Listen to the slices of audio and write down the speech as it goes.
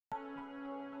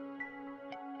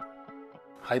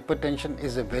Hypertension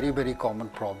is a very common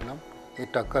problem.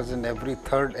 It occurs in every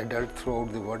third adult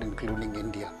throughout the world, including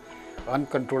India.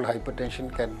 Uncontrolled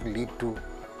hypertension can lead to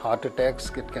heart attacks,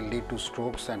 it can lead to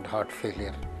strokes and heart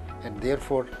failure. And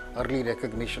therefore, early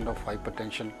recognition of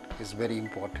hypertension is very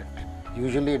important.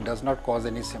 Usually it does not cause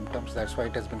any symptoms, that's why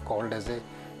it has been called as a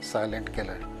silent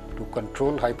killer. To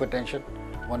control hypertension,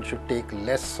 one should take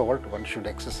less salt, one should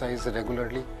exercise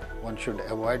regularly, one should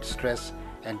avoid stress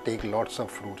and take lots of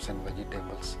fruits and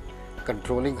vegetables.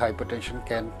 Controlling hypertension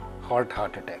can halt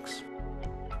heart attacks.